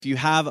If you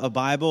have a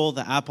Bible,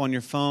 the app on your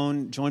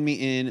phone, join me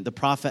in the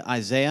prophet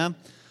Isaiah,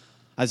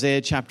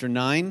 Isaiah chapter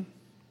 9.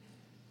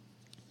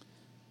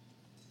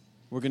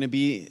 We're going to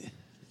be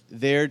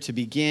there to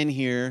begin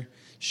here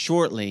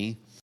shortly.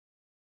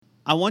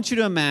 I want you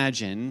to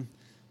imagine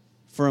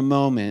for a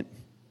moment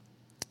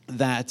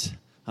that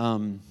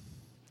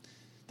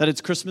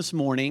it's Christmas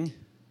morning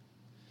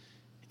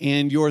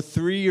and your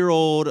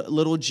 3-year-old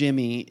little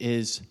Jimmy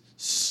is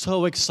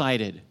so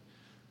excited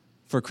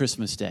for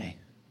Christmas Day.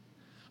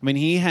 I mean,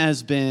 he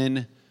has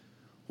been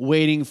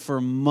waiting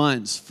for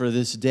months for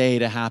this day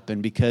to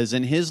happen because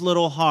in his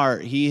little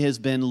heart, he has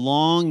been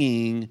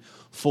longing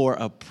for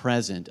a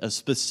present, a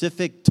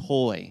specific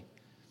toy.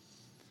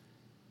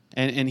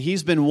 And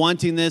he's been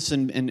wanting this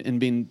and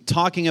been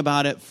talking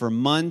about it for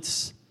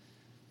months.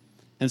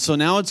 And so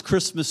now it's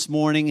Christmas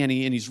morning, and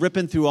he's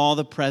ripping through all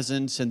the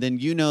presents, and then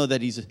you know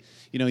that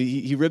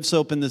he rips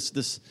open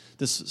this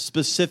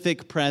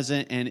specific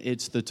present, and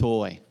it's the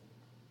toy.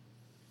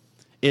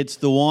 It's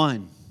the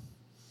one.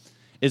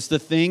 It's the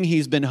thing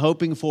he's been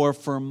hoping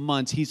for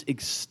months. He's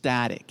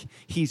ecstatic.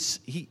 He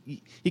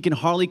can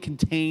hardly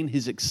contain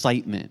his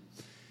excitement.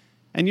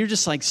 And you're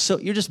just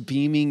you're just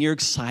beaming. You're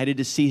excited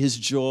to see his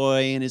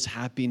joy and his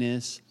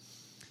happiness.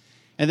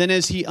 And then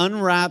as he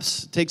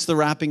takes the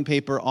wrapping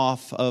paper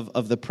off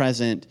of the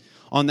present,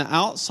 on the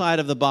outside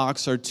of the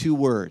box are 2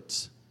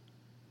 words: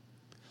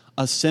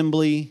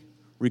 assembly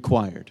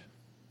required.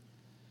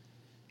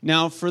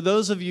 Now, for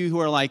those of you who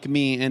are like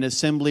me and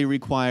assembly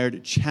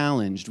required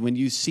challenged, when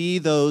you see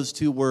those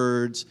 2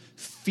 words,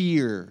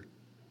 fear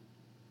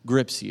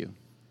grips you.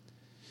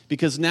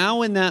 Because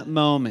now in that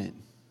moment,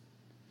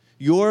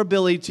 your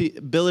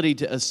ability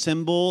to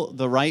assemble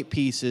the right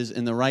pieces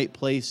in the right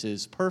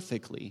places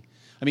perfectly.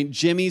 I mean,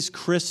 Jimmy's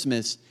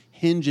Christmas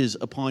hinges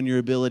upon your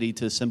ability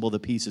to assemble the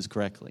pieces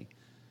correctly.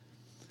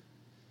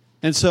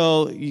 And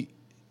so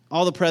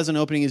all the present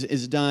opening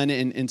is done,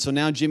 and so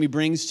now Jimmy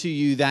brings to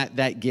you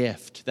that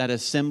gift, that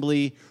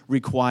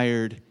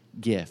assembly-required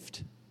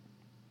gift.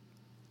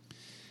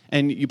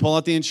 And you pull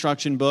out the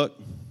instruction book,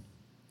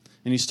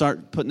 and you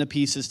start putting the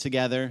pieces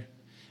together,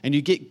 and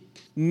you get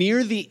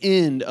near the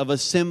end of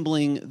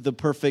assembling the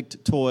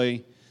perfect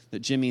toy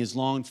that Jimmy has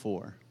longed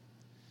for.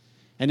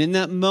 And in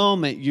that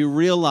moment, you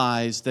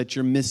realize that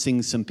you're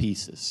missing some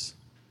pieces.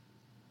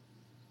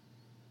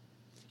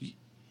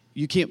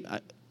 You can't...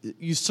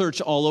 You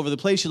search all over the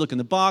place. You look in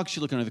the box.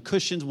 You look under the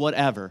cushions,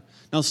 whatever.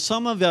 Now,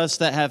 some of us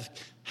that have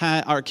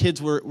had our kids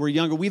were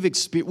younger,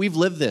 we've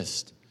lived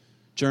this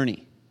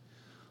journey.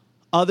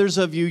 Others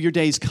of you, your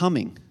day's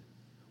coming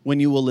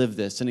when you will live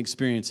this and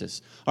experience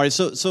this. All right,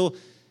 so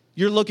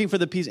you're looking for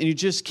the piece, and you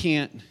just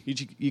can't.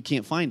 You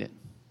can't find it.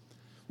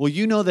 Well,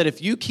 you know that if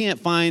you can't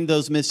find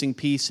those missing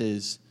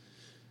pieces,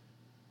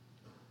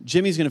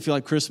 Jimmy's going to feel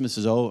like Christmas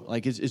is over,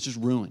 like it's just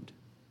ruined.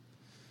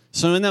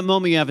 So in that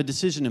moment, you have a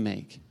decision to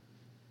make.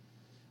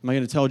 Am I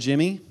going to tell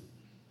Jimmy?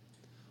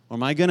 Or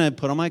am I going to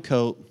put on my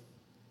coat?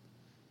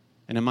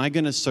 And am I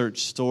going to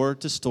search store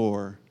to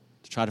store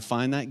to try to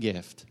find that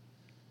gift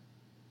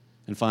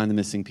and find the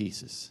missing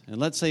pieces? And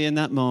let's say in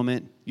that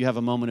moment, you have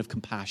a moment of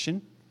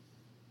compassion.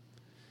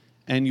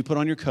 And you put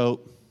on your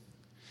coat.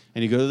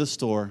 And you go to the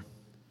store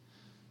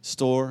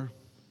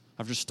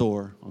after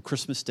store on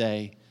Christmas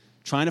Day,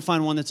 trying to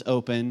find one that's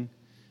open.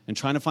 And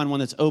trying to find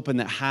one that's open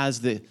that has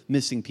the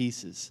missing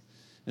pieces.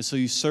 And so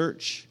you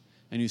search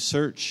and you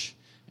search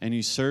and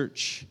you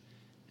search,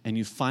 and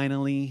you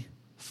finally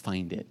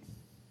find it.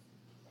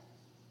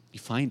 You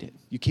find it.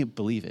 You can't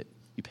believe it.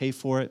 You pay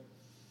for it.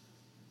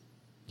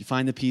 You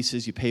find the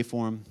pieces. You pay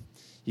for them.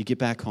 You get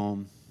back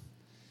home.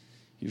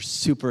 You're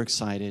super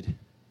excited.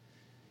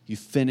 You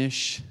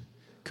finish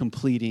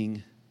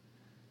completing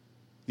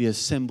the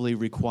assembly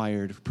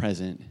required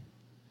present.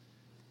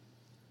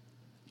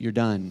 You're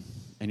done,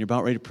 and you're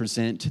about ready to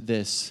present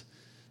this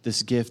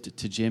gift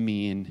to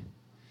Jimmy, and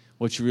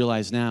what you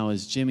realize now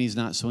is Jimmy's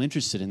not so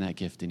interested in that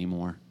gift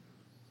anymore.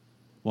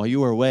 While you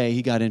were away,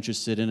 he got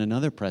interested in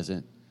another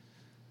present.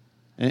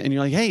 And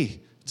you're like, hey,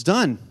 it's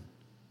done.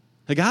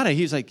 I got it.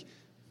 He's like,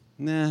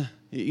 nah,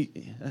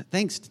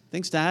 thanks,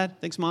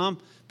 Dad. Thanks, Mom.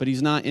 But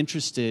he's not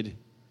interested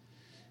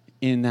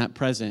in that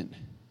present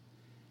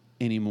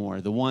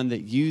anymore. The one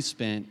that you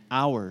spent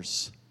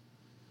hours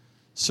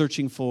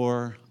searching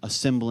for,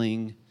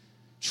 assembling,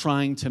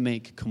 trying to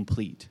make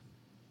complete.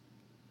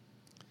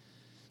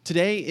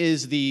 Today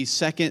is the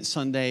second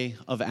Sunday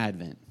of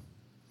Advent.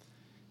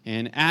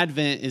 And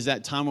Advent is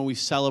that time where we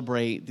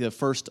celebrate the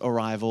first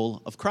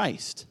arrival of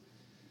Christ.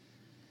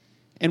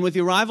 And with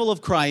the arrival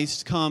of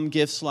Christ come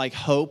gifts like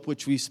hope,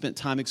 which we spent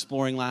time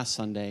exploring last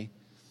Sunday,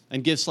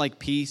 and gifts like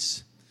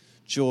peace,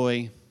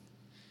 joy,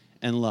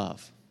 and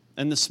love.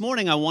 And this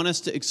morning I want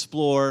us to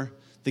explore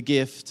the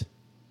gift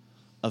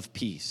of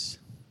peace.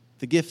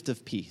 The gift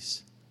of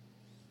peace.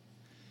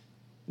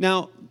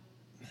 Now,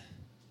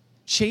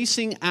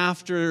 chasing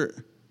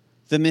after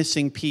the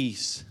missing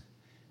piece,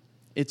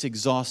 it's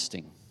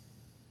exhausting.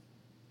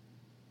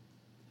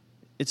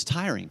 It's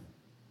tiring.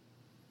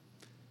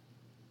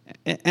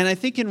 And I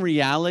think in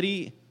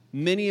reality,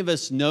 many of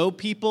us know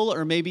people,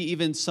 or maybe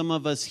even some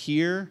of us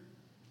here,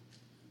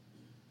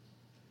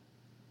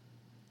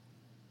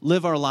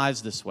 live our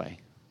lives this way,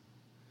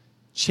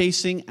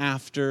 chasing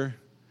after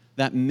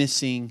that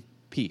missing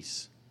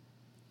piece.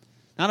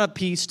 Not a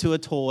piece to a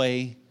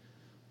toy,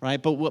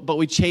 right? But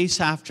we chase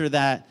after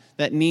that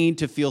need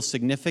to feel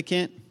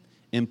significant,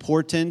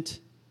 important,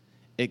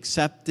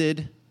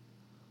 accepted,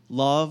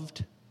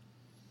 loved.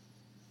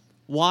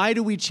 Why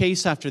do we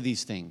chase after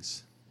these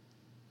things?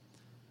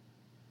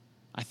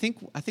 I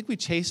think we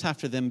chase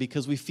after them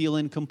because we feel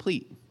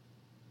incomplete.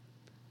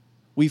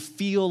 We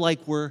feel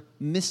like we're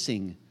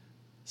missing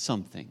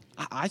something.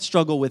 I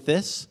struggle with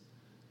this.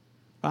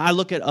 I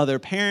look at other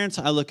parents,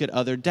 I look at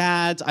other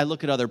dads, I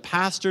look at other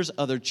pastors,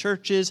 other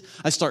churches.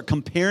 I start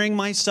comparing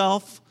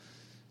myself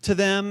to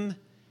them.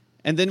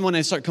 And then when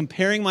I start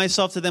comparing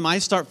myself to them, I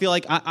start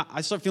feeling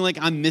like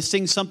I'm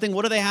missing something.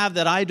 What do they have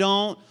that I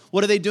don't?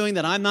 What are they doing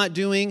that I'm not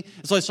doing?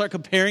 So I start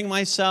comparing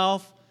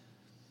myself.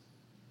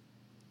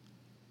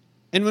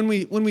 And when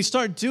we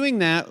start doing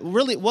that,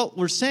 really what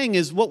we're saying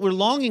is what we're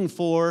longing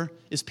for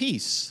is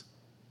peace.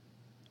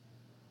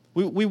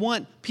 We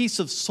want peace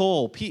of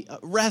soul,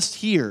 rest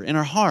here in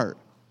our heart.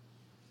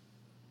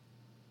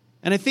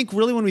 And I think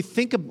really when we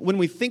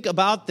think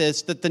about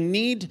this, that the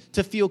need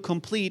to feel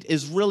complete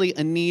is really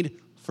a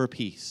need for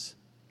peace.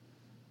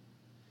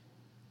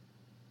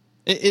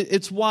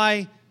 It's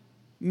why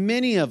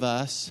many of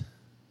us,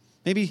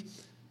 maybe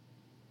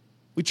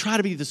we try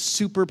to be the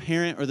super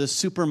parent or the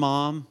super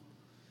mom,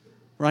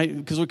 right?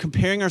 Because we're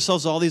comparing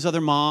ourselves to all these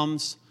other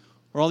moms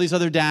or all these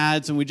other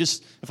dads, and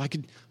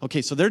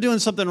so they're doing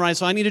something right,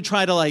 so I need to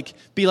try to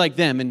be like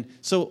them.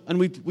 And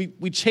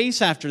we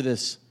chase after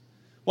this.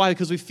 Why?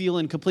 Because we feel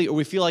incomplete, or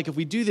we feel like if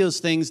we do those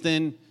things,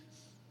 then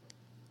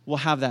we'll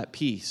have that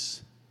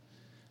peace.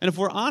 And if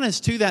we're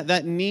honest too,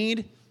 that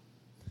need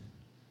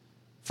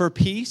for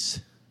peace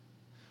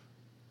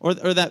or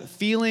that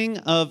feeling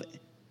of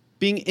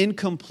being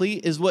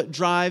incomplete is what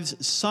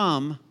drives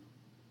some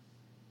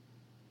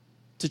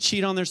to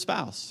cheat on their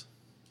spouse.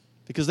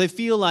 Because they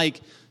feel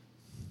like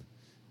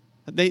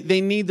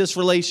they need this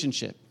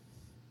relationship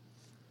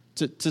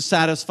to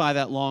satisfy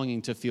that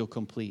longing to feel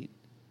complete.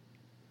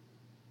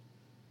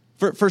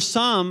 For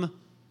some,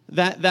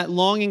 that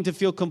longing to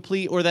feel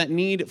complete or that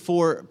need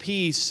for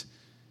peace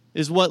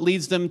is what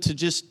leads them to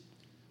just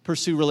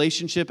pursue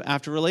relationship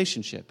after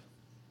relationship.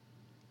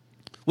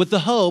 With the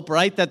hope,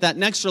 right, that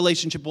next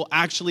relationship will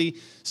actually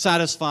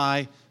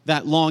satisfy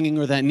that longing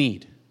or that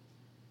need.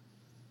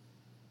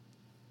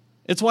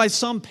 It's why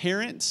some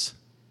parents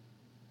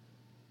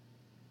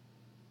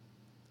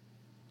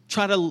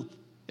try to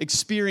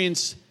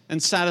experience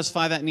and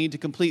satisfy that need to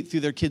complete through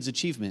their kids'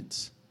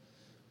 achievements.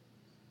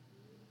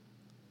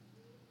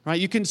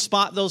 Right? You can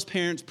spot those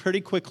parents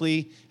pretty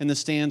quickly in the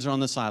stands or on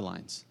the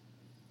sidelines.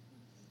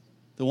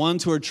 The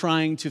ones who are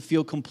trying to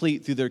feel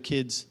complete through their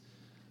kids'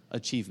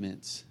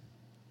 achievements.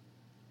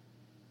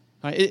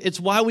 Right? It's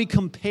why we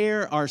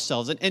compare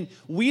ourselves. And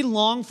we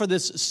long for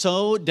this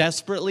so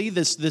desperately,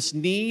 this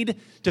need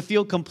to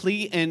feel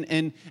complete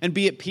and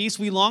be at peace.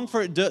 We long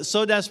for it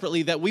so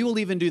desperately that we will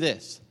even do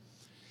this.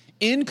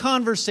 In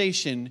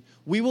conversation,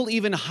 we will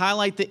even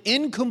highlight the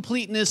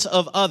incompleteness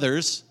of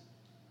others.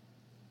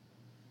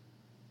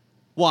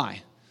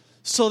 Why?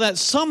 So that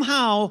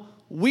somehow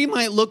we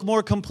might look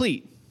more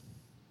complete.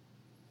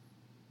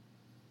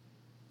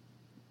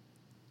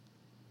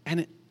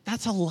 And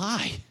that's a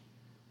lie.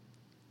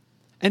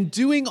 And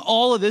doing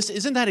all of this,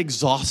 isn't that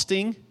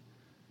exhausting?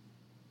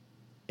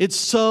 It's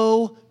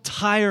so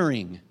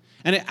tiring.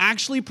 And it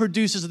actually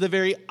produces the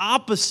very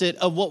opposite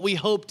of what we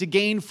hope to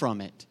gain from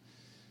it.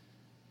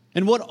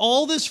 And what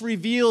all this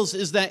reveals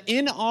is that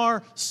in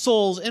our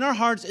souls, in our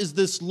hearts, is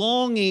this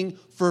longing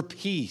for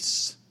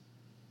peace.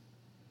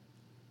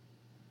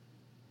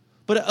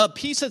 But a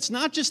peace that's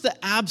not just the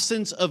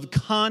absence of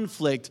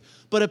conflict,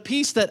 but a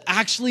peace that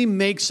actually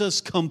makes us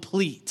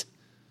complete.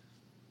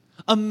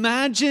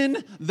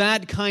 Imagine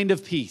that kind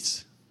of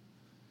peace.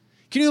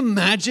 Can you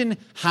imagine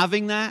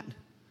having that?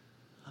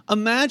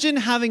 Imagine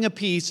having a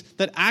peace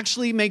that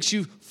actually makes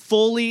you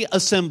fully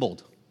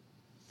assembled.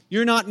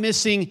 You're not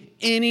missing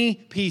any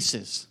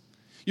pieces.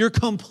 You're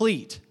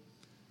complete.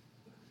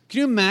 Can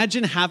you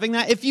imagine having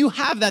that? If you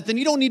have that, then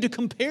you don't need to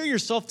compare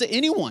yourself to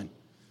anyone.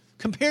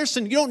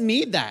 Comparison, you don't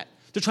need that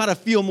to try to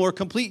feel more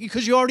complete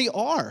because you already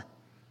are.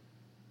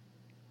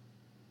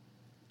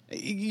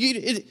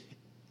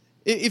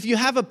 If you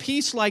have a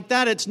peace like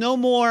that, it's no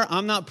more,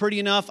 I'm not pretty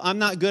enough, I'm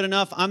not good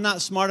enough, I'm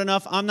not smart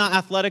enough, I'm not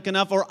athletic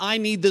enough, or I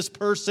need this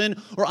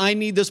person, or I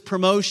need this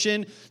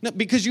promotion. No,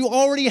 because you're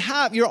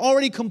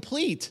already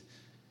complete.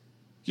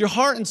 Your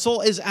heart and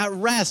soul is at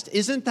rest.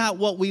 Isn't that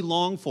what we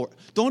long for?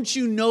 Don't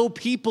you know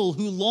people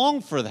who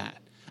long for that?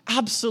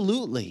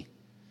 Absolutely.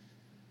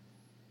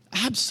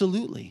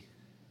 Absolutely.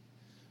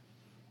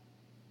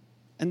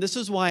 And this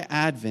is why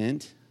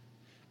Advent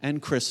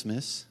and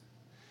Christmas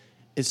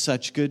is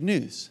such good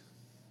news.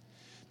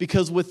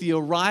 Because with the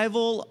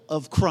arrival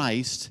of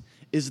Christ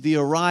is the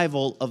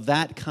arrival of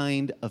that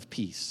kind of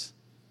peace.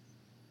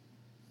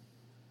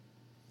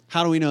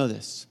 How do we know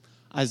this?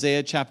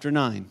 Isaiah chapter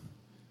 9.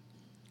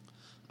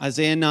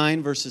 Isaiah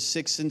 9, verses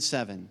 6 and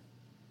 7.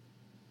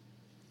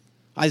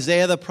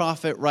 Isaiah the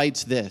prophet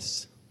writes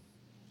this.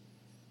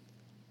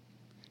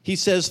 He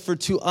says, "For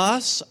to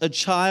us a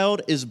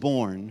child is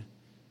born,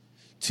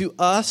 to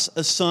us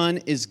a son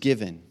is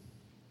given,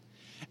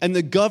 and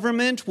the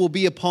government will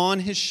be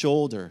upon his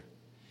shoulder,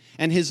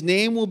 and his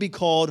name will be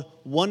called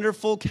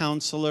Wonderful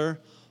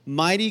Counselor,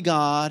 Mighty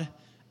God,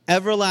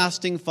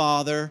 Everlasting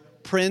Father,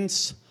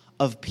 Prince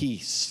of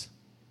Peace.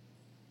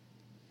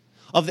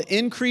 Of the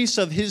increase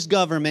of his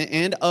government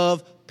and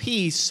of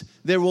peace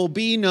there will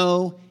be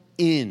no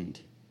end.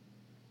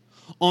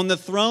 On the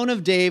throne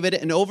of David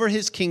and over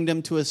his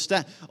kingdom to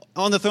establish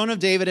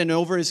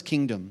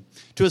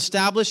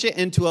it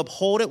and to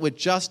uphold it with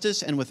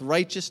justice and with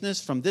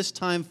righteousness from this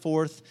time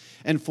forth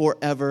and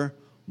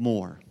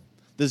forevermore.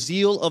 The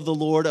zeal of the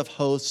Lord of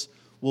hosts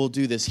will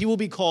do this. He will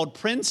be called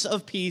Prince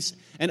of Peace,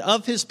 and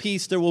of his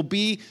peace there will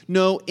be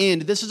no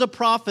end." This is a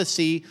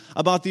prophecy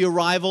about the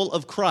arrival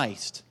of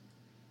Christ.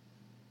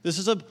 This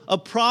is a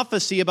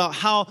prophecy about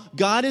how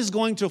God is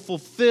going to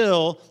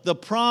fulfill the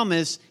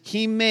promise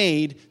he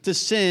made to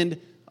send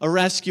a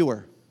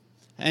rescuer.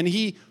 And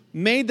he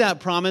made that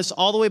promise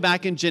all the way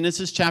back in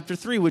Genesis chapter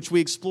 3, which we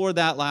explored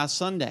that last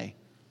Sunday.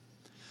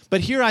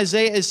 But here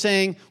Isaiah is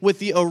saying, with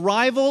the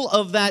arrival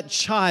of that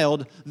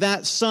child,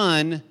 that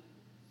son,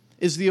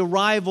 is the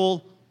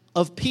arrival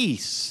of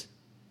peace.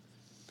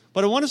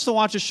 But I want us to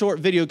watch a short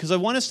video because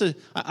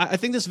I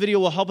think this video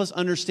will help us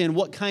understand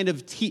what kind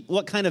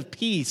of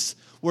peace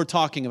we're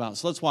talking about.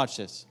 So let's watch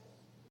this.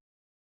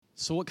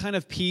 So what kind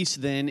of peace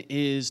then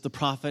is the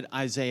prophet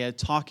Isaiah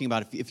talking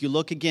about? If you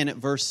look again at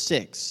verse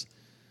 6,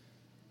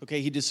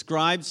 okay, he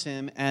describes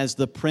him as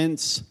the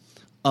Prince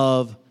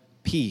of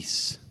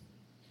Peace.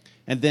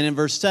 And then in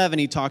verse 7,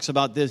 he talks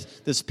about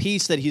this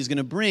peace that he's going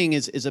to bring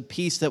is a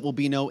peace that will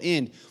be no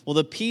end. Well,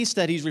 the peace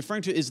that he's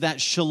referring to is that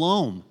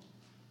shalom.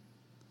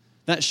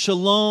 That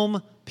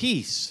shalom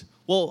peace.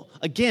 Well,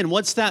 again,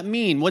 what's that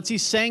mean? What's he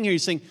saying here?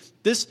 He's saying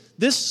this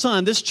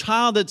son, this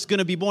child that's going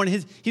to be born,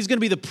 he's going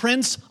to be the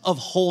Prince of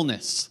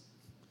Wholeness.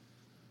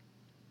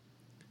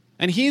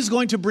 And he's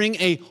going to bring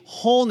a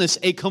wholeness,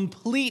 a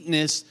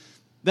completeness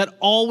that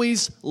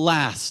always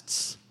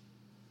lasts.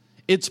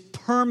 It's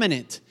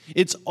permanent.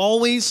 It's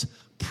always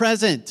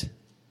present.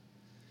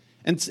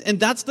 And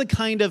that's the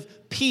kind of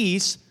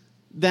peace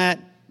that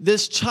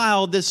this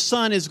child, this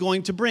son is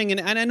going to bring.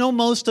 And I know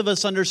most of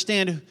us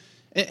understand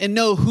and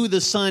know who the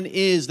son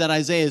is that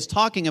Isaiah is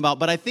talking about,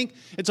 but I think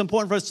it's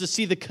important for us to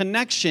see the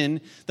connection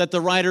that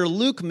the writer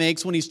Luke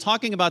makes when he's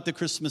talking about the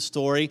Christmas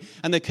story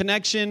and the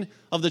connection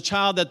of the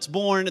child that's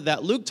born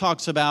that Luke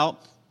talks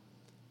about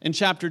in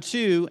chapter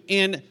 2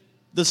 and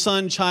the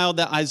son child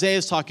that Isaiah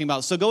is talking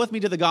about. So go with me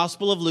to the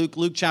Gospel of Luke,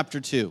 Luke chapter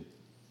 2.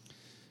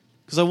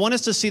 Because I want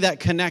us to see that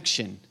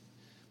connection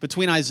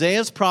between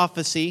Isaiah's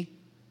prophecy,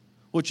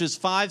 which is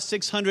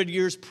 500-600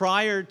 years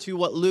prior to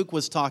what Luke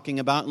was talking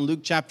about in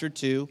Luke chapter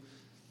 2.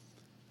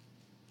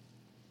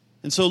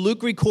 And so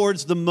Luke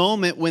records the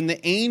moment when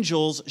the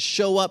angels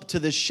show up to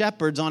the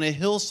shepherds on a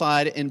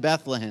hillside in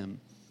Bethlehem.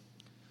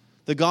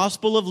 The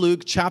Gospel of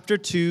Luke chapter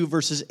 2,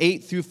 verses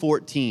 8 through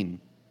 14.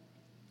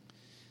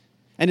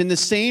 "And in the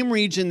same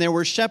region there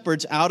were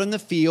shepherds out in the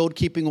field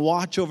keeping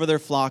watch over their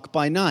flock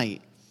by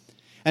night.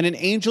 And an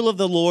angel of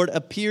the Lord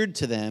appeared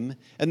to them,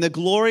 and the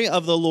glory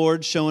of the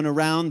Lord shone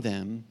around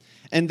them,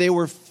 and they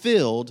were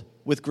filled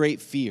with great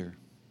fear.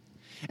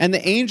 And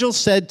the angel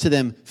said to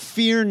them,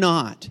 'Fear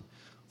not,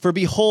 for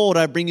behold,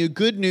 I bring you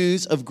good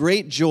news of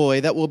great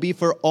joy that will be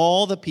for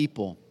all the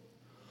people.'"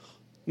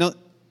 Now,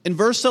 in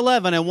verse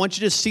 11, I want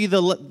you to see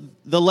the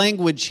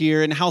language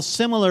here and how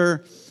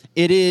similar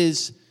it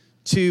is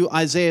to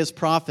Isaiah's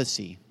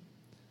prophecy.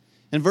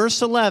 In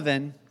verse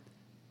 11,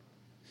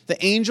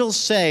 the angels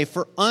say,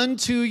 "For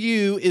unto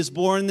you is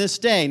born this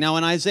day." Now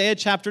in Isaiah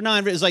chapter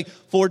 9, it's like,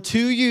 "For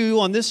to you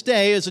on this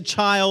day is a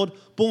child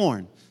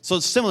born." So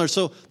it's similar.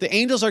 So the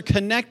angels are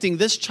connecting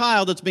this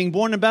child that's being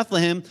born in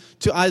Bethlehem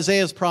to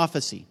Isaiah's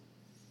prophecy.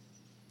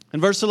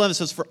 And verse 11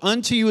 says, "For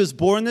unto you is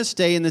born this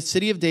day in the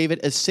city of David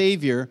a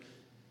Savior,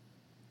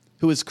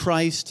 who is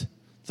Christ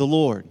the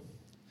Lord."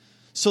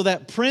 So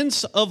that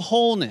Prince of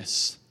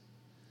Wholeness,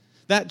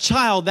 that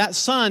child, that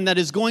son that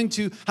is going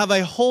to have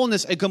a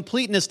wholeness, a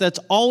completeness that's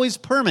always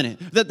permanent,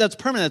 that's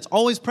permanent, that's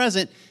always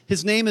present,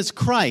 his name is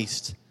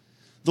Christ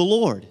the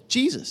Lord,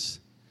 Jesus.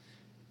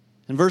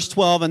 In verse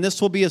 12, "And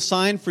this will be a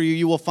sign for you.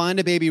 You will find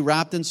a baby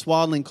wrapped in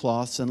swaddling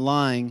cloths and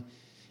lying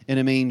in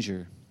a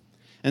manger."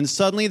 And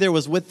suddenly there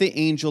was with the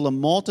angel a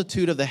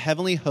multitude of the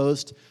heavenly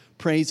host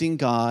praising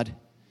God,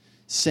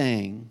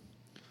 saying,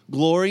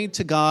 "Glory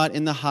to God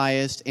in the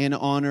highest, and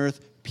on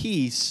earth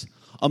peace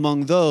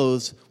among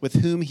those with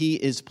whom he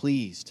is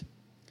pleased."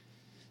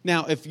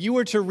 Now, if you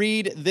were to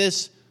read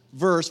this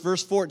verse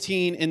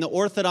 14, in the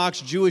Orthodox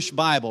Jewish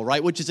Bible,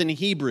 right, which is in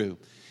Hebrew,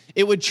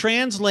 it would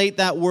translate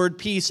that word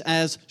peace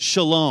as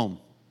shalom,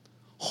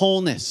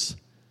 wholeness,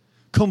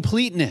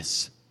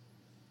 completeness.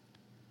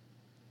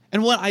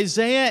 And what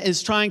Isaiah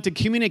is trying to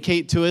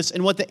communicate to us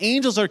and what the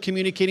angels are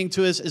communicating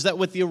to us is that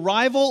with the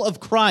arrival of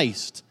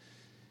Christ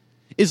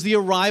is the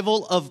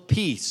arrival of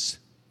peace.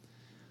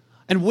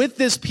 And with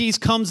this peace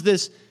comes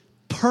this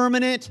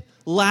permanent,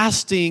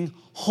 lasting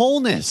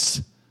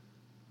wholeness,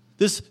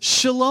 this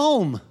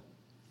shalom.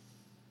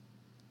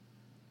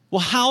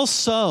 Well, how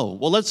so?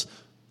 Well, let's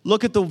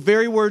look at the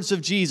very words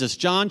of Jesus.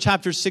 John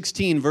chapter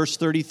 16, verse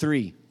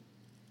 33.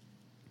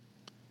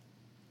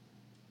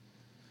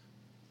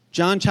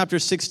 John chapter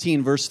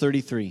 16, verse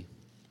 33.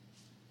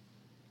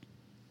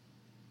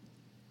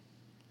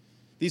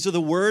 These are the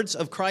words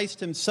of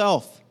Christ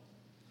himself.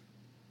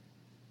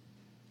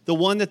 The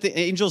one that the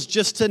angels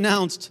just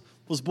announced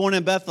was born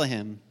in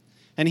Bethlehem.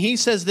 And he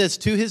says this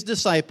to his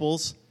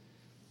disciples.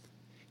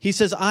 He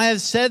says, I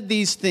have said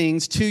these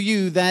things to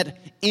you that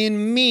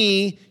in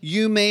me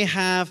you may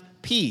have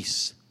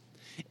peace.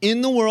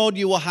 In the world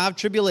you will have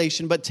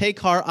tribulation, but take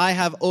heart, I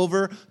have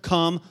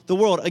overcome the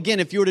world. Again,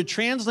 if you were to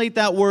translate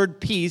that word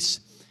peace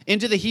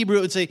into the Hebrew,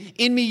 it would say,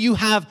 in me you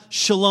have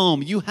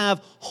shalom, you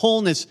have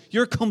wholeness,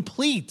 you're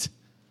complete.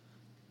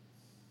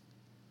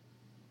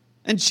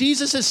 And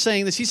Jesus is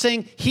saying this. He's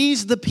saying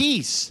he's the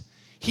peace.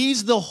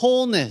 He's the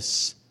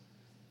wholeness.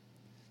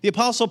 The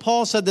Apostle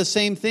Paul said the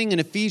same thing in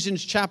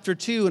Ephesians chapter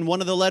 2 in one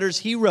of the letters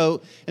he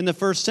wrote in the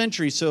first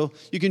century. So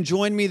you can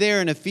join me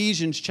there in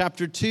Ephesians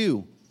chapter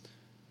 2,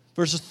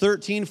 verses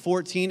 13,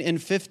 14,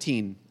 and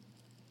 15.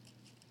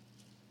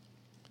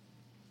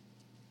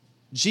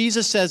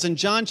 Jesus says in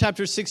John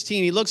chapter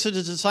 16, he looks at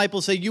his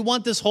disciples and says, you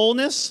want this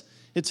wholeness?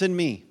 It's in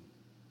me.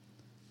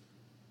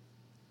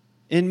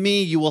 In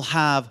me you will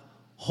have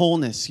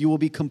wholeness. You will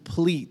be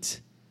complete.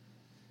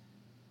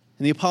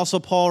 And the Apostle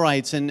Paul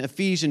writes in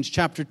Ephesians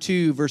chapter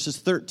 2, verses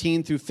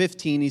 13 through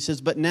 15, he says,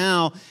 but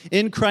now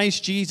in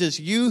Christ Jesus,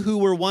 you who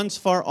were once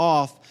far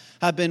off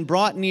have been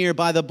brought near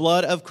by the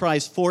blood of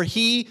Christ. For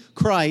he,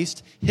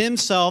 Christ,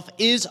 himself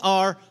is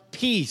our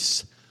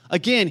peace.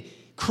 Again,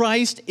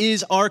 Christ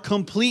is our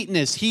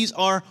completeness. He's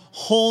our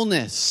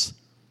wholeness.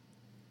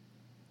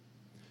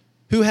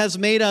 Who has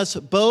made us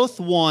both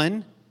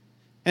one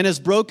and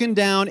has broken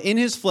down in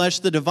his flesh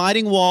the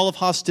dividing wall of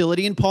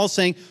hostility. And Paul's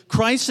saying,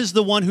 Christ is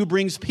the one who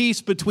brings peace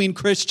between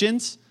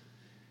Christians.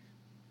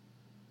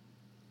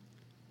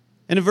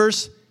 And in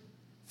verse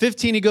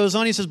 15, he goes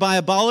on, he says, by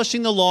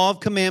abolishing the law of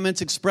commandments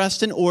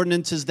expressed in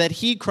ordinances, that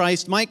he,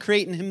 Christ, might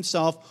create in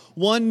himself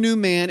one new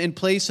man in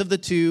place of the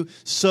two,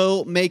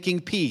 so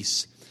making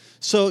peace.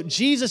 So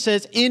Jesus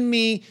says, in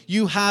me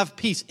you have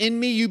peace. In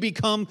me you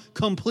become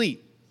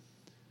complete.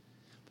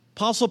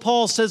 Apostle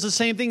Paul says the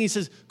same thing. He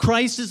says,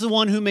 Christ is the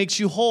one who makes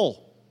you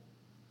whole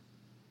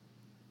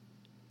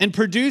and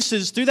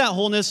produces, through that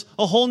wholeness,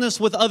 a wholeness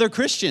with other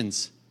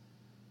Christians.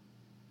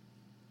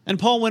 And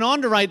Paul went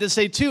on to write to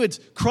say, too, it's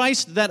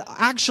Christ that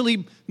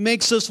actually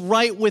makes us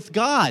right with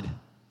God.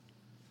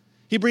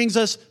 He brings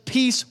us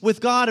peace with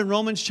God in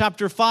Romans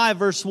chapter 5,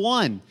 verse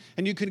 1.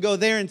 And you can go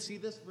there and see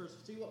this verse.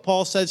 See what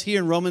Paul says here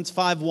in Romans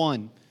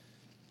 5:1.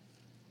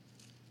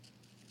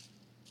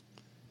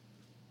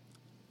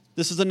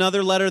 This is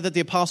another letter that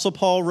the Apostle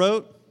Paul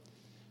wrote.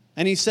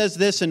 And he says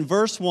this in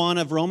verse 1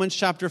 of Romans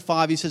chapter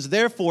 5. He says,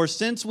 therefore,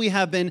 since we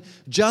have been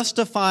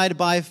justified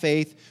by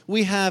faith,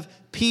 we have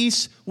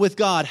peace with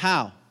God.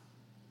 How?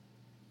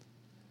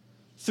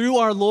 Through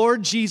our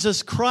Lord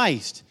Jesus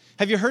Christ.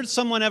 Have you heard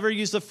someone ever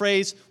use the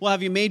phrase, well,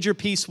 have you made your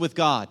peace with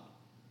God?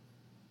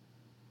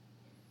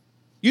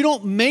 You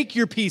don't make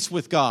your peace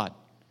with God.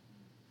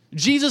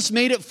 Jesus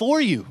made it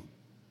for you.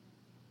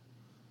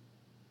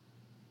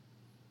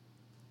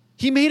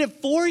 He made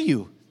it for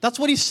you. That's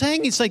what he's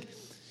saying. He's like,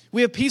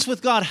 we have peace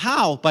with God.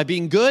 How? By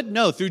being good?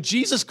 No, through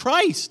Jesus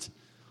Christ,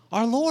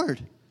 our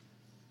Lord.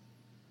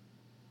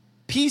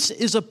 Peace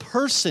is a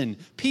person.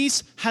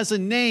 Peace has a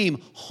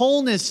name.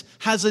 Wholeness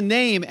has a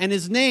name, and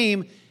his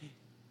name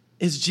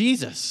is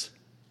Jesus.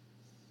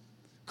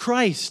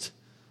 Christ,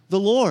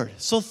 the Lord.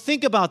 So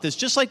think about this,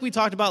 just like we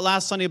talked about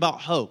last Sunday about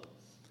hope.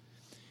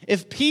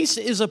 If peace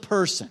is a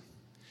person,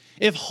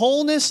 if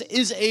wholeness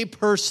is a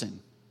person,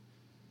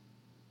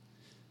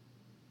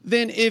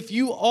 then if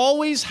you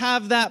always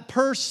have that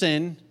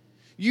person,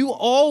 you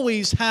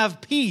always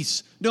have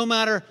peace, no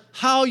matter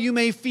how you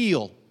may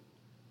feel.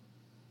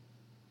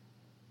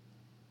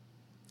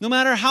 No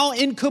matter how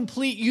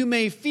incomplete you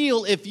may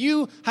feel, if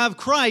you have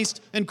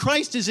Christ and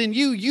Christ is in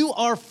you, you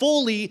are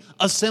fully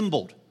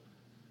assembled.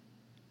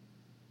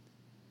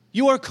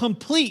 You are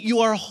complete. You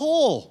are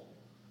whole.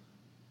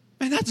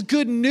 Man, that's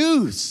good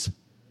news.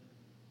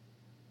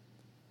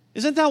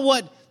 Isn't that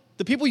what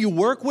the people you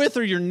work with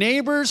or your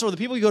neighbors or the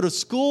people you go to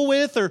school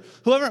with or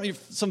whoever,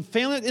 some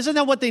family, isn't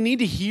that what they need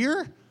to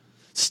hear?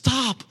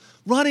 Stop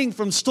running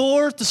from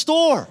store to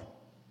store.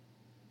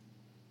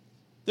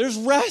 There's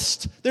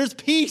rest. There's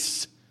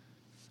peace.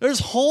 There's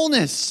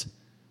wholeness.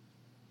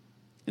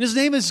 And his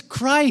name is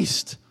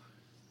Christ.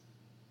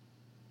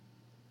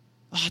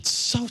 Oh, it's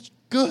so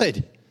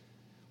good.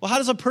 Well, how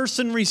does a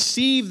person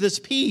receive this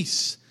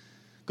peace?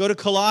 Go to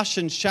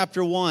Colossians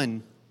chapter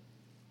 1.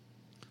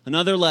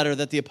 Another letter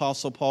that the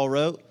Apostle Paul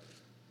wrote.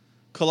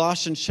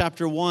 Colossians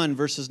chapter 1,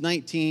 verses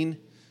 19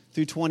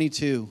 through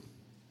 22.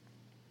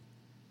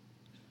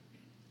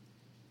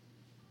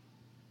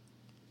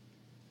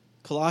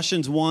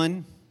 Colossians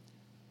 1,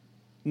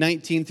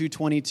 19 through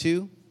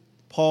 22,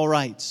 Paul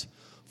writes,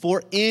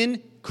 "For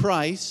in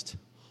Christ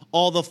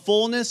all the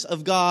fullness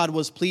of God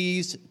was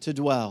pleased to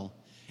dwell,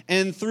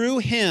 and through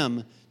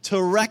him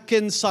to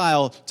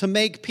reconcile, to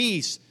make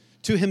peace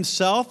to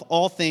himself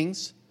all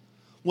things,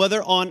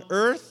 whether on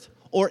earth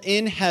or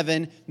in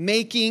heaven,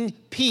 making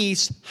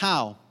peace,"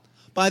 how?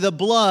 "By the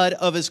blood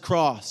of his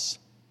cross.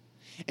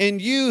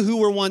 And you who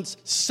were once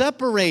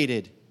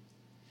separated,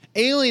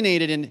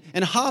 alienated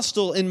and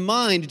hostile in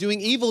mind,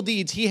 doing evil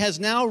deeds, he has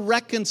now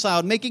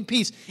reconciled, making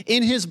peace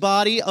in his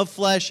body of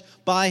flesh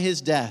by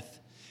his death,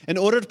 in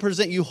order to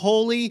present you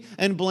holy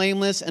and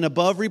blameless and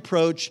above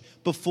reproach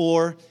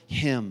before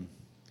him."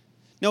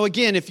 Now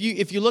again, if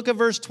you look at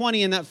verse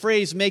 20 in that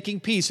phrase, making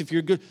peace, if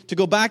you're to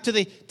go back to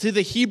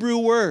the Hebrew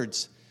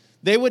words,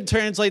 they would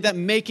translate that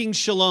making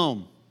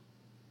shalom.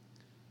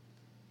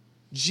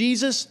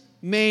 Jesus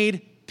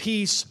made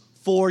peace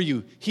for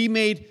you. He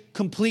made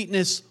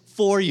completeness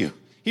for you.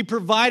 He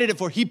provided it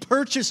for you. He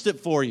purchased it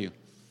for you.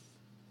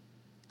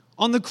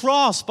 On the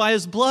cross by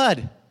his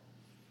blood.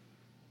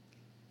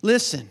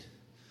 Listen,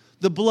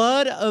 the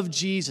blood of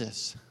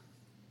Jesus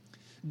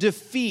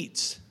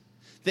defeats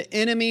the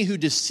enemy who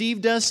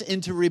deceived us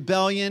into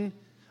rebellion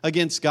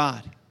against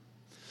God.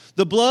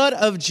 The blood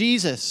of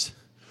Jesus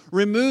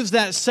removes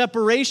that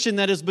separation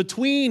that is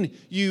between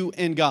you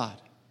and God.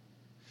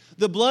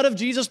 The blood of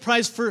Jesus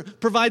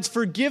provides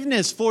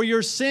forgiveness for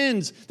your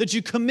sins that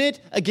you commit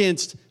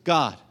against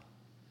God.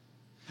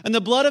 And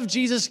the blood of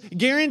Jesus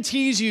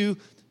guarantees you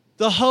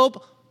the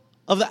hope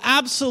of the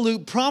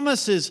absolute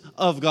promises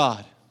of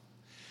God.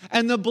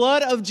 And the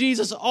blood of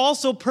Jesus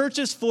also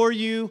purchased for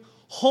you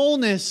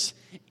wholeness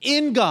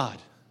in God.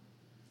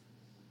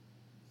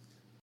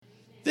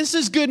 This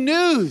is good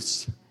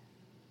news.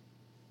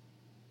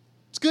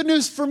 It's good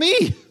news for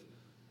me.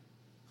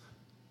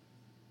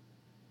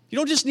 You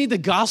don't just need the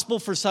gospel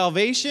for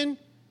salvation.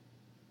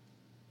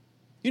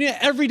 You need it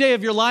every day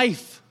of your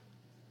life.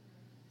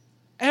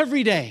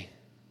 Every day.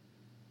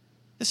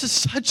 This is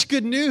such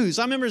good news.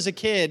 I remember as a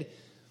kid,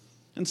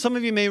 and some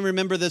of you may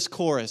remember this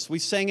chorus. We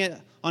sang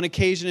it on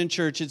occasion in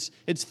church.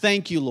 It's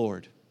 "Thank You,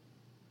 Lord."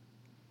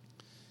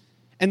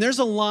 And there's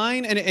a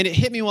line, and it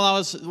hit me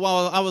while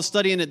I was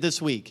studying it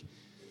this week,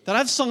 that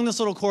I've sung this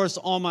little chorus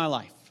all my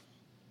life.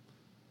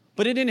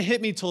 But it didn't hit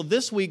me till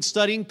this week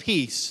studying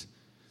peace,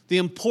 the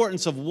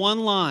importance of one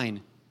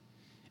line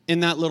in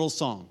that little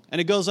song. And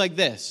it goes like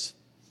this.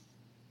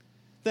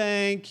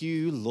 "Thank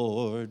you,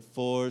 Lord,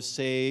 for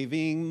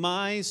saving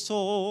my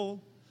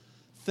soul.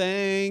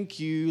 Thank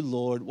you,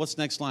 Lord." What's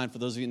the next line for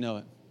those of you who know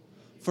it?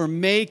 "For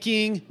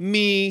making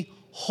me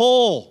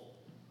whole."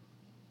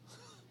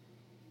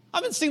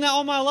 I've been singing that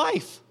all my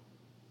life.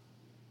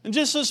 And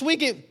just this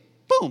week,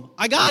 boom,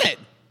 I got it.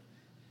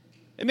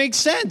 It makes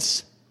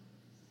sense.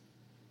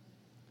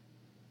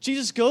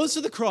 Jesus goes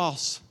to the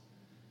cross,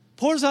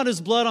 pours out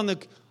his blood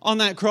on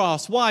that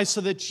cross. Why?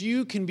 So that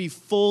you can be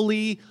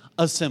fully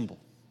assembled,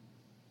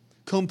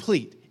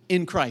 complete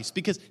in Christ,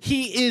 because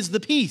he is the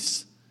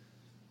peace.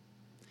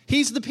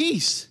 He's the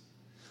peace.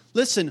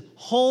 Listen,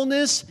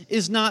 wholeness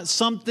is not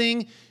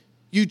something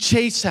you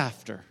chase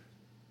after.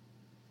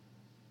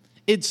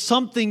 It's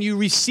something you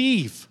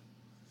receive.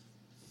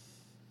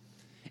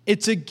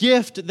 It's a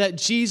gift that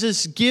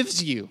Jesus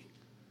gives you.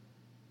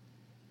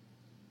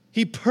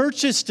 He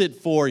purchased it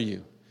for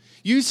you.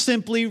 You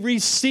simply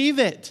receive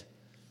it.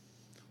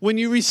 When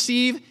you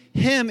receive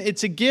him,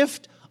 it's a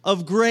gift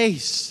of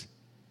grace.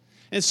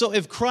 And so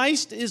if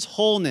Christ is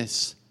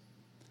wholeness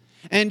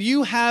and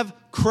you have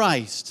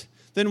Christ,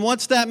 then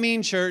what's that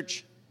mean,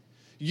 church?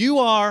 You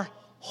are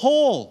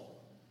whole.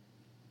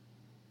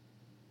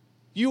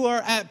 You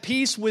are at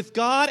peace with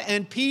God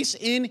and peace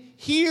in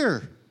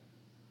here,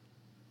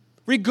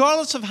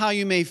 regardless of how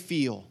you may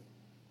feel.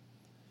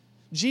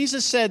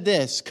 Jesus said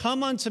this,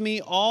 "Come unto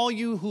me, all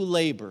you who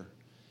labor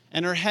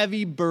and are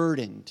heavy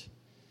burdened."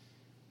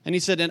 And he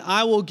said, "And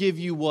I will give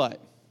you"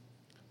 what?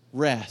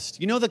 Rest.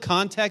 You know the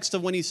context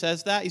of when he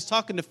says that? He's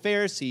talking to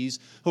Pharisees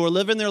who are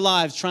living their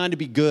lives trying to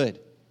be good,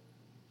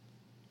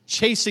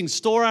 chasing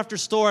store after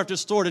store after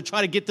store to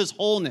try to get this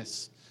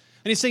wholeness.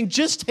 And he's saying,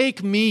 just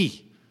take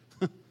me.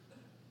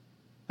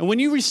 And when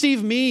you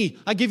receive me,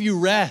 I give you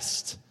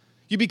rest.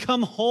 You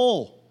become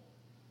whole.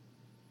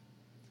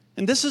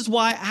 And this is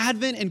why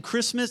Advent and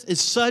Christmas is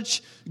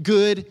such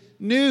good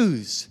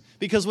news.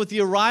 Because with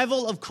the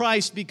arrival of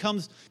Christ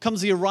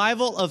comes the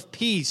arrival of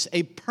peace,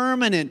 a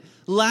permanent,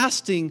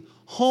 lasting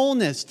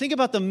wholeness. Think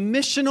about the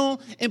missional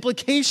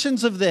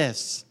implications of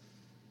this.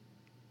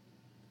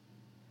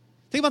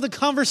 Think about the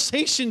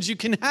conversations you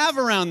can have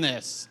around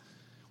this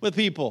with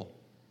people.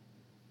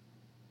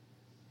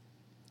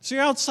 So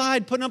you're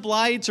outside putting up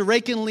lights or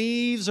raking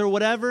leaves or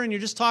whatever, and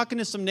you're just talking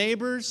to some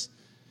neighbors.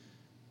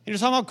 And you're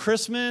talking about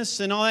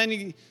Christmas and all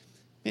that.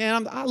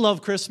 And I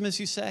love Christmas,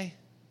 you say.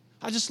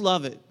 I just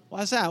love it.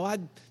 Why is that?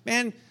 Well,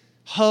 man,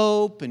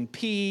 hope and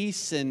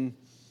peace and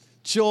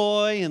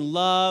joy and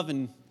love.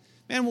 And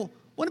man,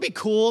 wouldn't it be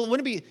cool?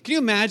 Can you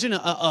imagine a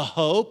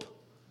hope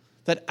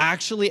that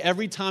actually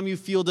every time you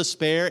feel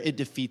despair, it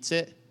defeats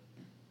it?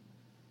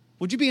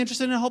 Would you be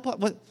interested in a hope?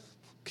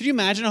 Could you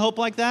imagine a hope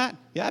like that?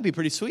 Yeah, it'd be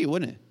pretty sweet,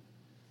 wouldn't it?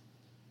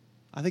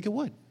 I think it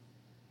would.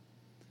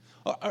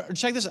 Or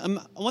check this.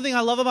 One thing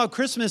I love about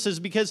Christmas is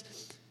because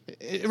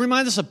it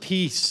reminds us of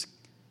peace.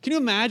 Can you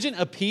imagine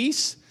a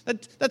peace?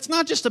 That's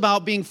not just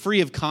about being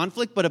free of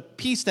conflict, but a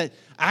peace that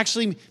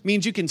actually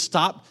means you can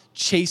stop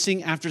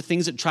chasing after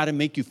things that try to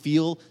make you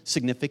feel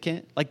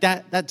significant. Like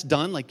that's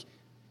done. Like,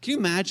 can you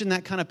imagine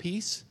that kind of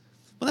peace?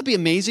 Wouldn't that be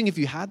amazing if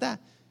you had that?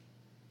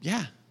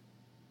 Yeah.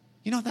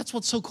 You know, that's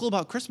what's so cool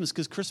about Christmas,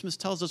 because Christmas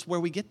tells us where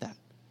we get that.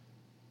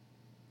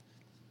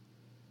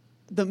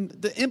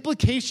 The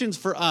implications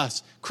for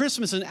us,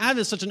 Christmas and Advent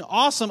is such an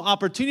awesome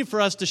opportunity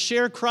for us to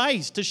share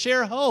Christ, to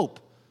share hope.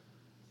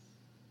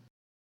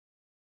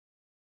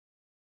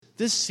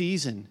 This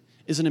season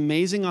is an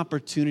amazing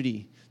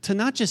opportunity to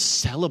not just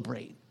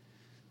celebrate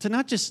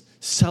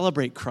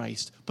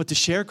Christ, but to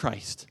share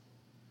Christ.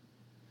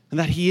 And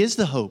that He is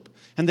the hope,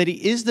 and that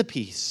He is the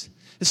peace.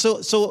 And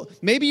so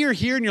maybe you're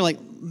here and you're like,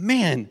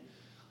 man,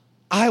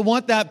 I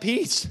want that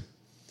peace.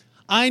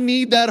 I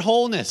need that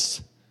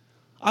wholeness.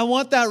 I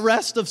want that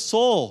rest of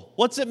soul.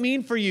 What's it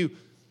mean for you?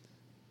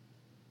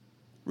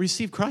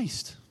 Receive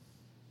Christ.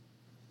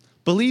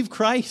 Believe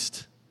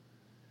Christ.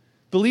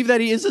 Believe that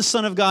He is the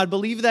Son of God.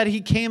 Believe that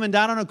He came and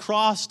died on a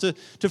cross to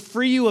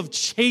free you of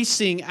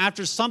chasing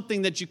after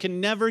something that you can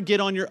never get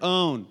on your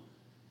own.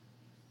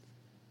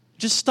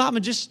 Just stop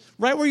and just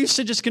right where you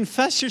sit, just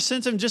confess your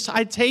sins and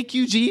I take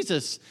you,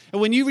 Jesus.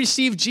 And when you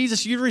receive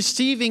Jesus, you're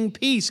receiving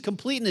peace,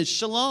 completeness,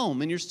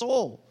 shalom in your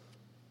soul.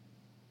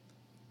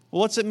 Well,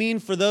 what's it mean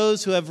for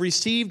those who have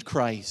received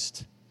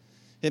Christ?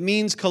 It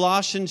means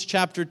Colossians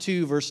chapter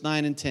 2, verse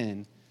 9 and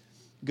 10.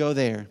 Go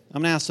there.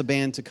 I'm going to ask the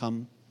band to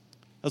come.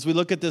 As we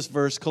look at this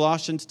verse,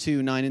 Colossians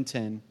 2, 9 and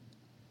 10.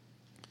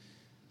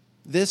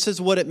 This is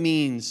what it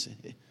means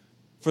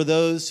for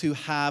those who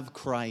have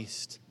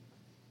Christ.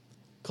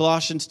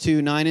 Colossians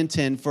 2, 9 and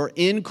 10. For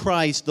in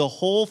Christ the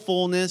whole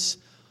fullness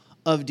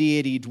of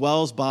deity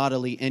dwells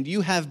bodily, and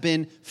you have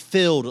been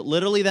filled.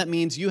 Literally, that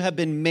means you have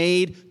been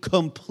made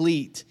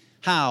complete.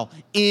 How?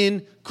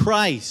 In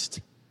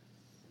Christ.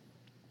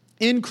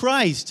 In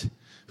Christ,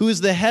 who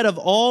is the head of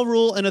all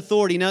rule and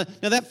authority. Now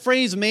that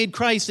phrase, made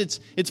Christ,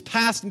 it's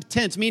past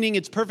tense, meaning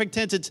it's perfect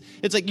tense.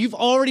 It's like you've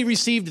already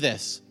received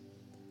this.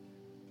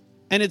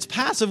 And it's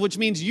passive, which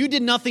means you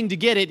did nothing to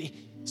get it.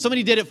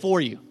 Somebody did it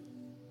for you.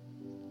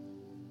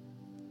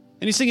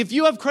 And he's saying, if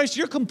you have Christ,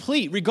 you're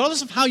complete,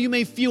 regardless of how you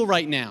may feel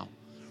right now,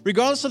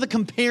 regardless of the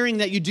comparing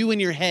that you do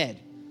in your head.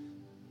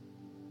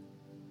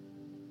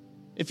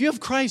 If you have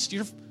Christ,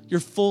 you're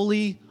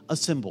fully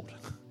assembled.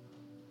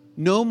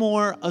 No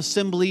more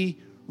assembly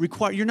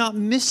required. You're not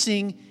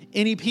missing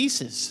any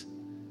pieces.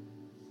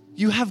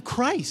 You have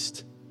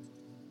Christ.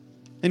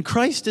 And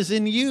Christ is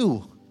in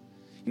you.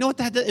 You know what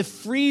that does? It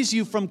frees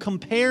you from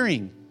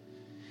comparing.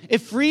 It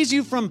frees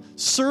you from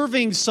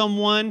serving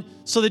someone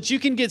so that you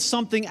can get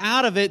something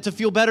out of it to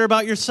feel better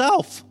about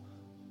yourself.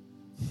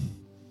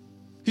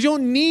 Because you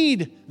don't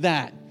need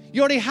that.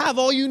 You already have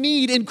all you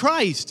need in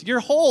Christ. You're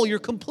whole. You're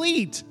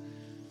complete.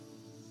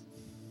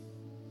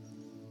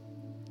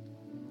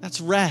 That's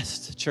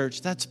rest,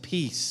 church. That's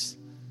peace.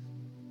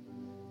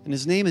 And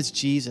His name is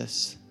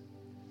Jesus.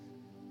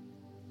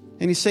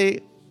 And you say,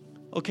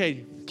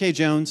 okay,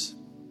 Jones,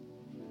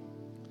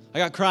 I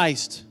got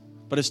Christ,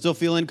 but I still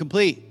feel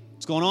incomplete.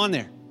 What's going on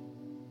there?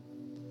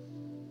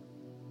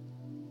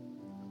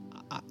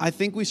 I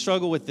think we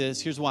struggle with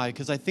this. Here's why.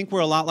 Because I think we're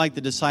a lot like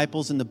the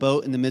disciples in the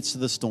boat in the midst of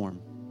the storm.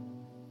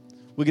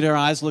 We get our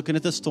eyes looking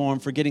at the storm,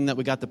 forgetting that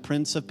we got the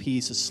Prince of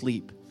Peace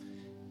asleep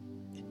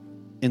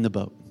in the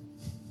boat.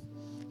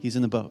 He's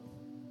in the boat.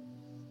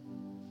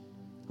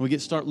 We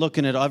start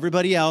looking at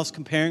everybody else,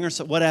 comparing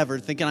ourselves, whatever,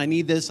 thinking, I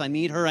need this, I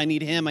need her, I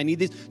need him, I need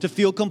this to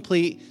feel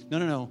complete.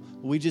 No.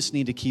 We just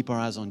need to keep our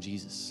eyes on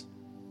Jesus.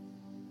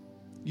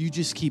 You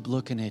just keep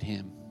looking at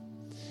Him.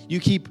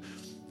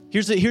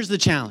 Here's the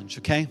challenge,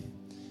 okay?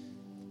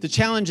 The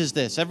challenge is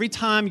this. Every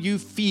time you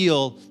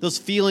feel those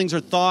feelings or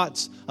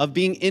thoughts of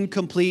being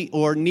incomplete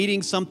or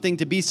needing something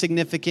to be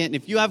significant, and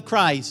if you have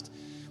Christ,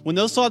 when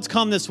those thoughts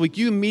come this week,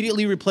 you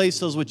immediately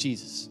replace those with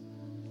Jesus.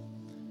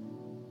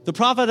 The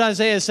prophet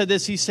Isaiah said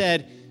this. He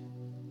said,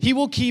 He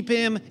will keep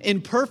him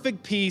in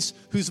perfect peace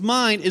whose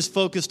mind is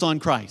focused on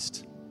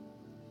Christ.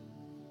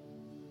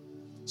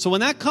 So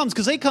when that comes,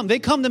 because they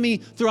come to me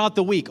throughout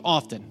the week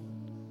often.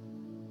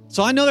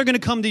 So I know they're going to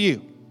come to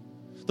you.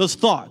 Those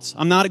thoughts.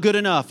 I'm not good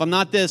enough. I'm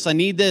not this. I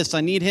need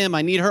him.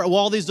 I need her.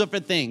 All these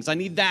different things. I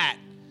need that.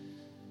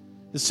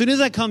 As soon as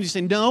that comes, you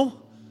say, no,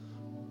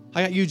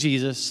 I got you,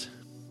 Jesus.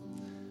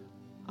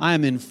 I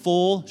am in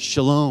full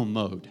shalom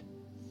mode.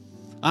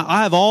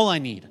 I have all I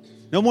need.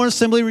 No more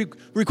assembly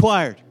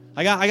required.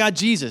 I got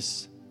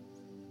Jesus.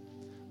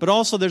 But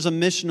also there's a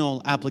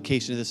missional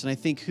application to this. And I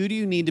think, who do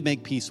you need to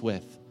make peace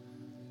with?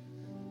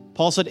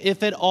 Paul said,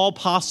 if at all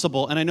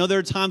possible. And I know there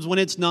are times when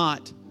it's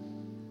not.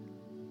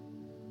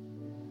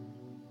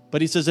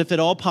 But he says, if at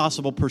all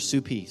possible,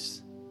 pursue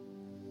peace.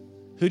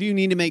 Who do you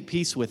need to make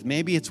peace with?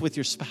 Maybe it's with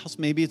your spouse.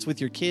 Maybe it's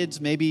with your kids.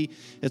 Maybe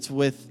it's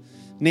with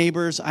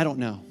neighbors. I don't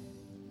know.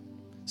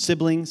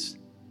 Siblings.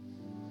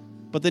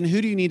 But then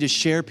who do you need to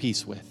share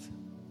peace with?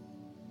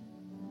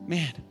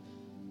 Man,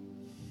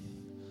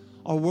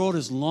 our world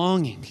is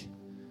longing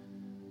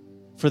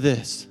for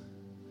this.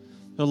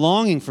 They're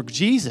longing for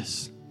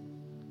Jesus.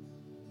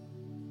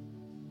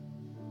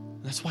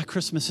 That's why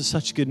Christmas is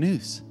such good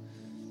news.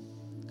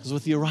 Because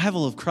with the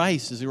arrival of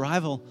Christ is the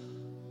arrival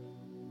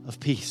of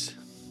peace.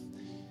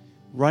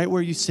 Right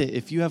where you sit,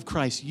 if you have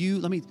Christ,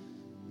 you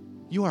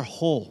are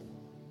whole.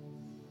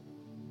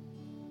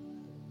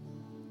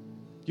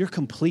 You're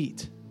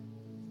complete.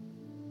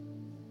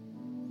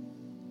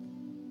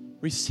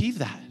 Receive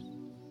that.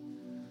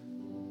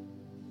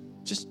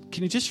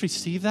 Can you just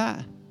receive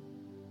that?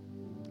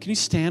 Can you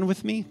stand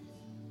with me?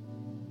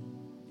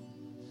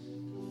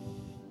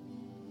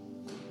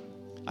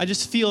 I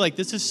just feel like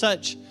this is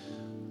such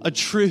a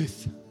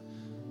truth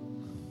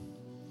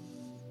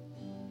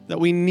that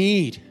we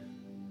need,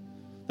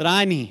 that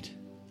I need.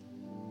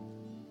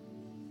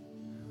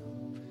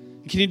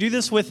 Can you do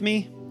this with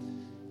me?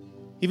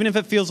 Even if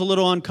it feels a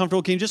little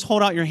uncomfortable, can you just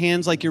hold out your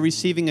hands like you're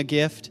receiving a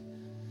gift?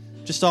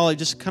 Just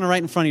kind of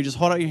right in front of you. Just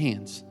hold out your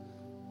hands.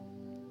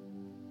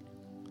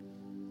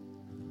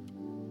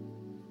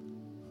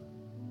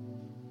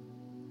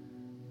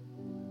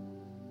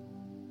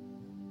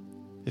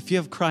 If you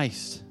have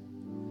Christ,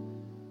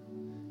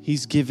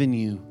 He's given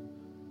you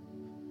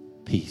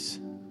peace.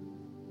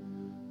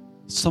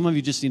 Some of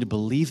you just need to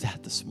believe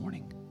that this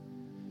morning.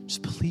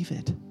 Just believe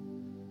it.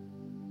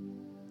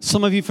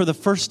 Some of you, for the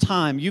first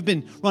time, you've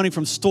been running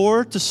from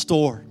store to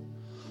store,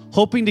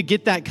 hoping to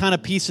get that kind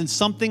of peace in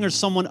something or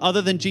someone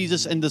other than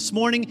Jesus. And this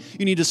morning,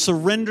 you need to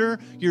surrender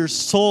your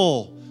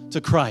soul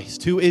to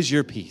Christ, who is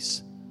your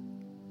peace.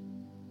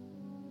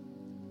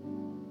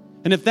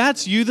 And if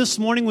that's you this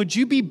morning, would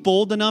you be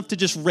bold enough to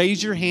just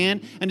raise your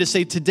hand and to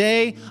say,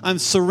 today I'm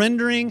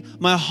surrendering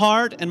my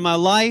heart and my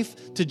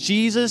life to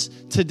Jesus.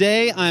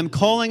 Today I am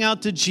calling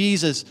out to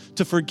Jesus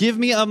to forgive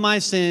me of my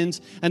sins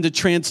and to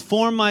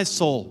transform my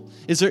soul.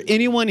 Is there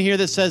anyone here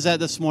that says that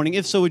this morning?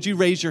 If so, would you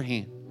raise your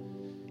hand?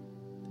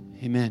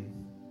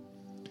 Amen.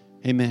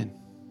 Amen.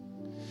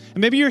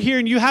 And maybe you're here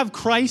and you have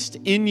Christ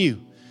in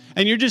you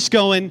and you're just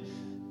going,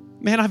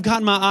 man, I've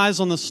gotten my eyes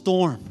on the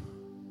storm.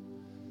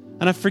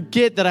 And I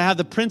forget that I have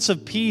the Prince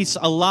of Peace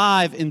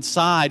alive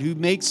inside who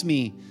makes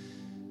me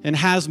and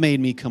has made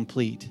me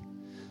complete.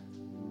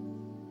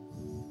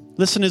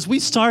 Listen, as we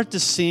start to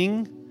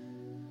sing,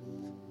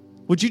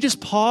 would you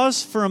just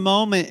pause for a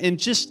moment and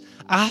just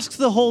ask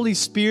the Holy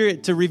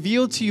Spirit to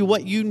reveal to you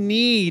what you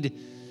need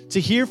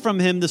to hear from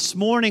Him this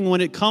morning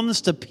when it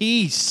comes to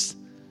peace,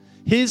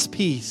 His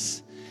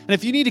peace. And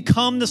if you need to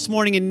come this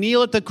morning and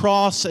kneel at the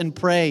cross and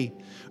pray,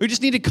 or you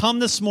just need to come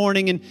this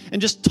morning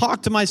and just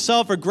talk to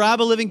myself or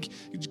grab a living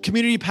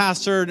community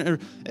pastor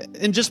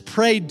and just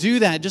pray, do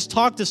that. Just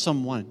talk to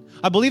someone.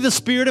 I believe the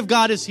Spirit of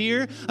God is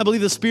here. I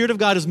believe the Spirit of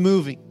God is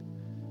moving.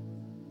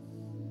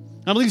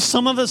 I believe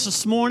some of us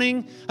this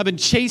morning have been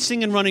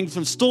chasing and running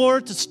from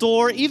store to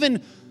store,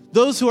 even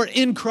those who are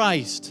in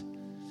Christ.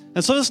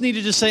 And some of us need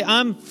to just say,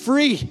 I'm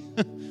free.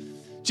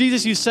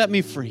 Jesus, you set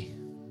me free.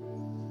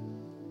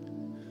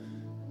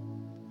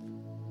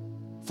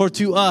 For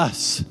to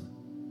us,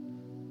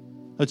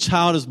 a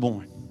child is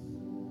born.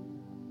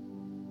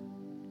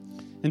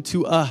 And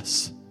to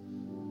us,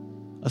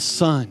 a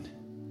son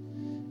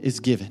is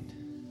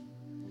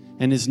given.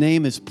 And His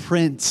name is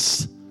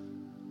Prince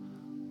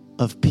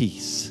of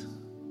Peace.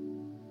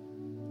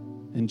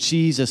 And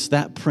Jesus,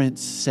 that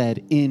Prince,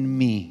 said, in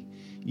me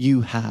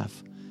you have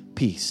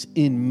peace.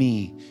 In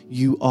me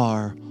you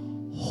are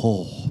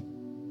whole.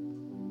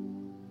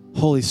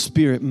 Holy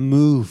Spirit,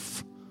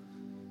 move.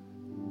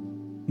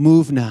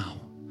 Move now.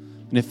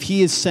 And if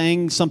He is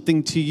saying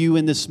something to you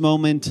in this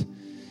moment,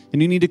 and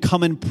you need to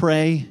come and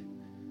pray,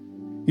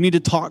 you need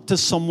to talk to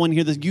someone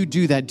here, that you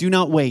do that. Do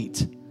not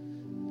wait.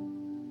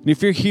 And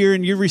if you're here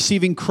and you're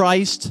receiving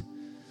Christ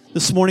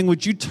this morning,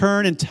 would you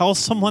turn and tell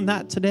someone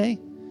that today?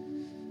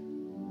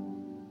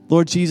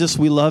 Lord Jesus,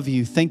 we love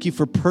you. Thank you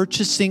for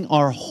purchasing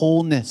our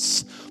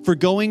wholeness, for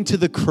going to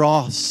the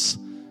cross,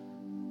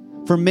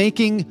 for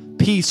making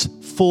peace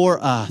for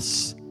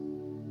us,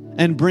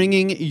 and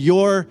bringing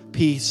your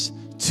peace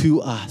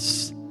to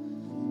us.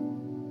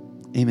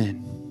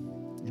 Amen.